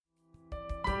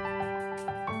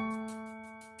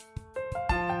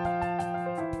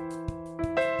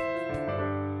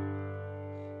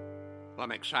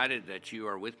I'm excited that you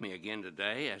are with me again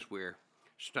today as we're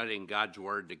studying God's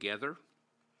Word together.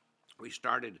 We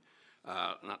started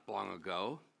not long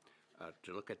ago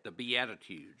to look at the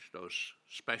Beatitudes, those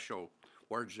special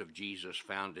words of Jesus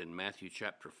found in Matthew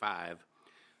chapter 5,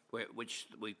 which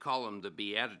we call them the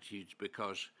Beatitudes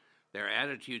because they're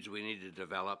attitudes we need to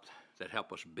develop that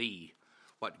help us be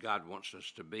what God wants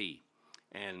us to be.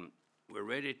 And we're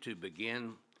ready to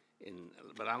begin,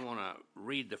 but I want to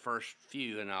read the first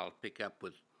few, and I'll pick up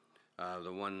with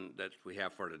the one that we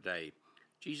have for today.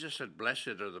 Jesus said,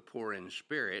 "Blessed are the poor in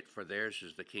spirit, for theirs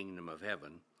is the kingdom of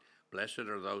heaven. Blessed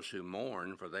are those who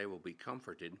mourn, for they will be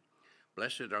comforted.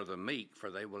 Blessed are the meek,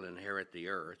 for they will inherit the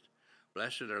earth.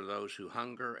 Blessed are those who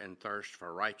hunger and thirst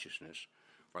for righteousness,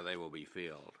 for they will be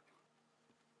filled."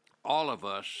 All of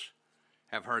us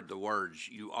have heard the words,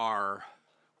 "You are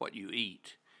what you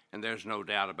eat," and there's no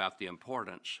doubt about the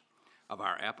importance of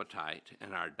our appetite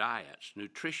and our diets.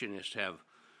 Nutritionists have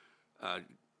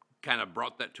kind of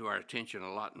brought that to our attention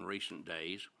a lot in recent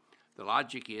days. The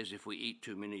logic is if we eat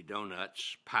too many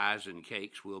donuts, pies, and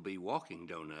cakes, we'll be walking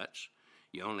donuts.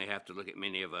 You only have to look at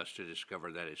many of us to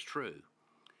discover that is true.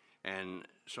 And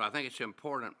so I think it's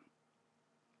important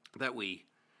that we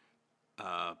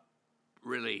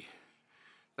really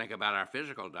think about our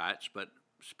physical diets, but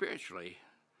spiritually,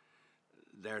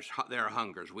 there are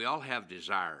hungers. We all have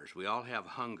desires. We all have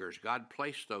hungers. God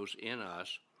placed those in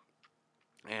us,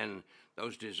 and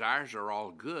those desires are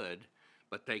all good,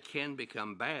 but they can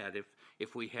become bad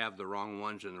if we have the wrong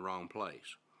ones in the wrong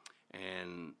place.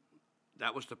 And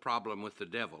that was the problem with the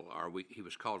devil. He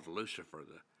was called Lucifer,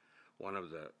 one of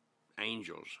the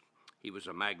angels. He was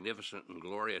a magnificent and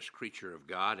glorious creature of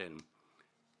God,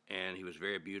 and he was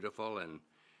very beautiful. And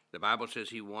the Bible says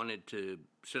he wanted to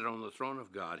sit on the throne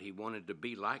of God. He wanted to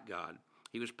be like God.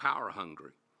 He was power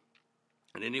hungry.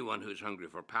 And anyone who's hungry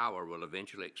for power will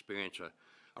eventually experience a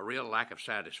real lack of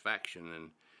satisfaction.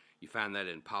 And you find that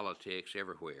in politics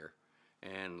everywhere.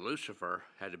 And Lucifer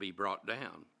had to be brought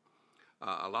down.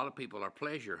 A lot of people are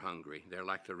pleasure hungry. They're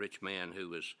like the rich man who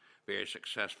was very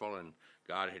successful, and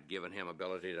God had given him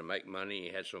ability to make money.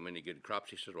 He had so many good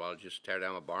crops. He said, "Well, I'll just tear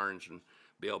down my barns and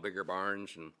build bigger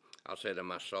barns, and I'll say to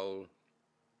my soul,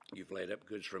 you've laid up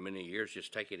goods for many years.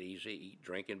 Just take it easy, eat,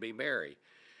 drink, and be merry."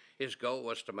 His goal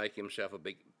was to make himself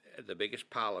the biggest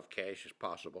pile of cash as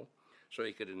possible so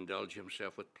he could indulge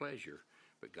himself with pleasure.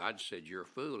 But God said, "You're a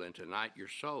fool, and tonight your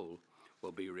soul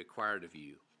will be required of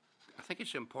you." I think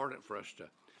it's important for us to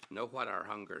know what our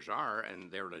hungers are,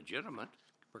 and they're legitimate.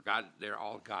 For God, they're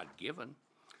all God-given.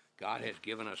 God has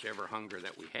given us every hunger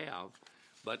that we have.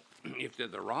 But if they're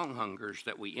the wrong hungers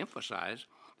that we emphasize,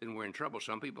 then we're in trouble.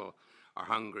 Some people are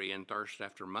hungry and thirst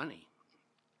after money,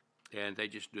 and they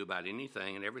just do about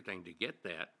anything and everything to get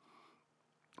that.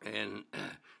 And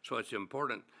so it's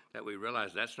important that we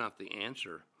realize that's not the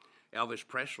answer. Elvis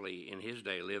Presley, in his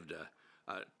day, lived a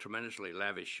tremendously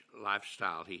lavish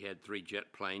lifestyle. He had 3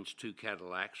 jet planes, 2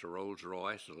 Cadillacs, a Rolls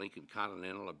Royce, a Lincoln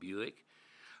Continental, a Buick,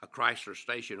 a Chrysler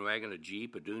station wagon, a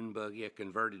Jeep, a dune buggy, a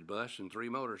converted bus, and 3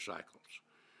 motorcycles.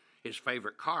 His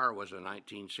favorite car was a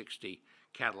 1960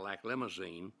 Cadillac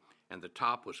limousine, and the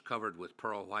top was covered with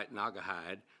pearl white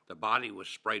Naugahyde. The body was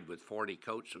sprayed with 40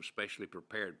 coats of specially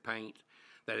prepared paint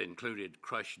that included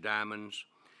crushed diamonds.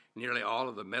 Nearly all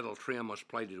of the metal trim was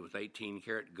plated with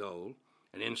 18-karat gold,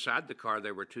 and inside the car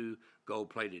there were 2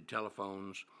 gold-plated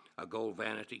telephones, a gold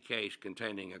vanity case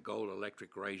containing a gold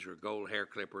electric razor, gold hair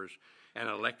clippers, an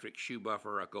electric shoe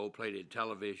buffer, a gold-plated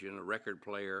television, a record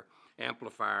player,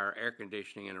 amplifier, air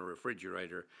conditioning, and a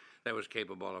refrigerator that was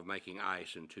capable of making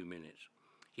ice in 2 minutes.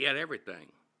 He had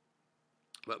everything,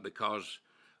 but because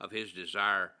of his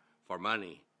desire for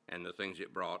money and the things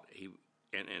it brought,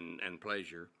 and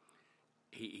pleasure,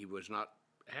 he was not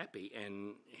happy,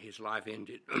 and his life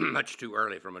ended much too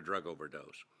early from a drug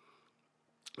overdose.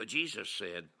 But Jesus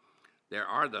said, there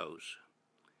are those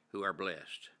who are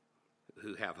blessed,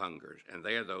 who have hungers, and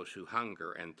they are those who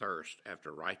hunger and thirst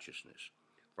after righteousness,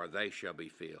 for they shall be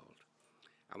filled.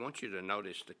 I want you to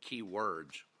notice the key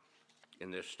words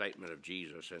in this statement of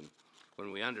Jesus, and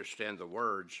when we understand the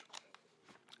words,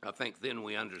 I think then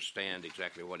we understand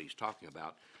exactly what he's talking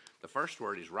about. The first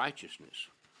word is righteousness.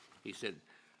 He said,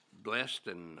 "Blessed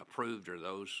and approved are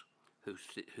those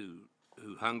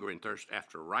who hunger and thirst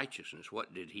after righteousness."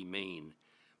 What did he mean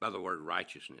by the word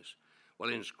righteousness?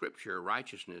 Well, in Scripture,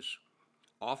 righteousness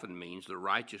often means the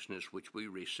righteousness which we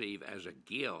receive as a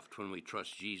gift when we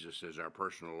trust Jesus as our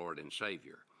personal Lord and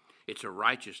Savior. It's a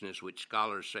righteousness which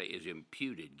scholars say is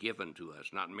imputed, given to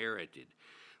us, not merited.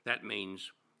 That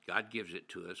means God gives it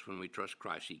to us when we trust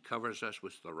Christ. He covers us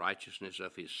with the righteousness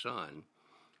of his Son,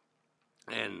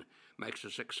 and makes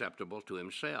us acceptable to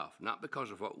himself, not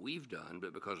because of what we've done,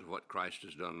 but because of what Christ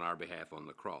has done on our behalf on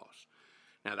the cross.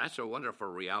 Now, that's a wonderful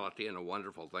reality and a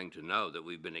wonderful thing to know, that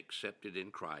we've been accepted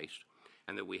in Christ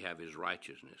and that we have his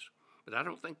righteousness. But I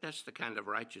don't think that's the kind of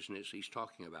righteousness he's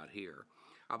talking about here.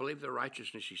 I believe the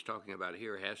righteousness he's talking about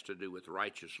here has to do with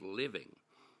righteous living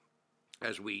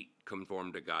as we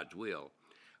conform to God's will.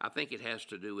 I think it has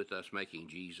to do with us making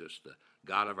Jesus the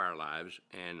God of our lives,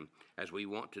 and as we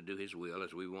want to do his will,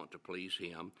 as we want to please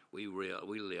him, we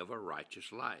live a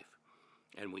righteous life.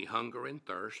 And we hunger and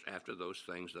thirst after those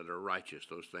things that are righteous,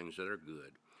 those things that are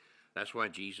good. That's why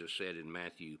Jesus said in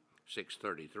Matthew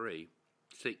 6:33,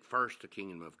 "Seek first the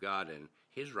kingdom of God and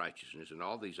his righteousness, and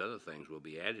all these other things will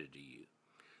be added to you."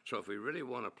 So if we really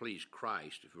want to please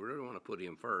Christ, if we really want to put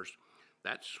him first,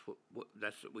 that's what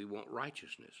we want,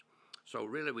 righteousness. So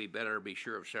really we better be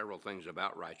sure of several things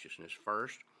about righteousness.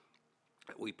 First,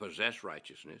 that we possess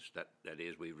righteousness, that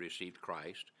is, we've received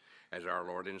Christ as our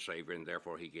Lord and Savior, and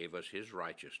therefore he gave us his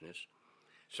righteousness.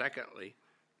 Secondly,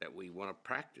 that we want to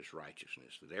practice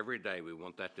righteousness, that every day we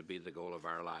want that to be the goal of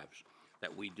our lives,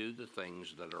 that we do the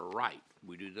things that are right.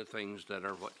 We do the things that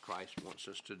are what Christ wants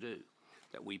us to do,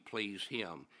 that we please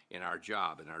him in our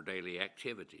job, in our daily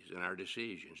activities, in our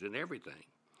decisions, in everything.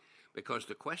 Because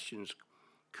the questions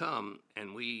come,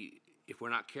 and if we're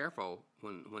not careful,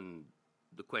 when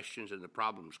the questions and the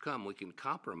problems come, we can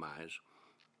compromise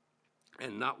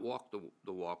and not walk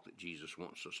the walk that Jesus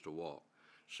wants us to walk.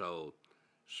 So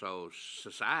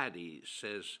society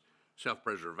says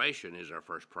self-preservation is our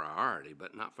first priority,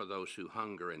 but not for those who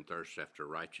hunger and thirst after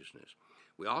righteousness.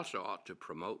 We also ought to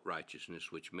promote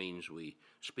righteousness, which means we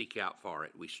speak out for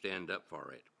it, we stand up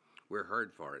for it, we're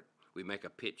heard for it, we make a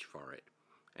pitch for it,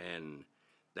 and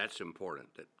that's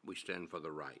important, that we stand for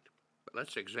the right. But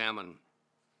let's examine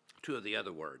two of the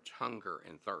other words, hunger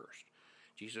and thirst.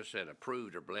 Jesus said,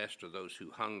 "Approved or blessed are those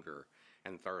who hunger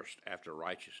and thirst after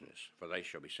righteousness, for they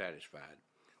shall be satisfied."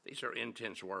 These are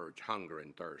intense words, hunger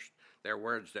and thirst. They're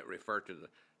words that refer to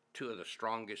two of the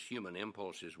strongest human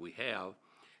impulses we have,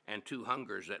 and two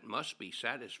hungers that must be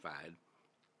satisfied,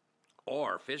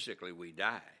 or physically we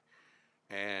die.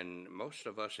 And most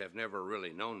of us have never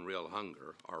really known real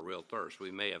hunger or real thirst.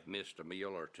 We may have missed a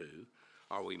meal or two,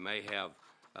 or we may have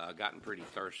gotten pretty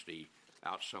thirsty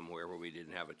out somewhere where we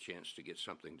didn't have a chance to get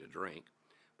something to drink.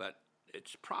 But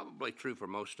it's probably true for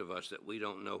most of us that we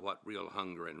don't know what real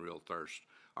hunger and real thirst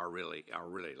are really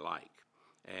like.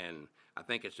 And I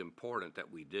think it's important that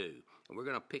we do. And we're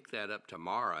going to pick that up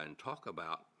tomorrow and talk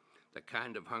about the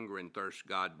kind of hunger and thirst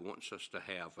God wants us to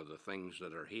have for the things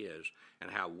that are his,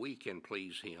 and how we can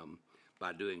please him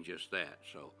by doing just that.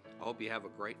 So I hope you have a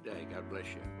great day. God bless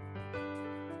you.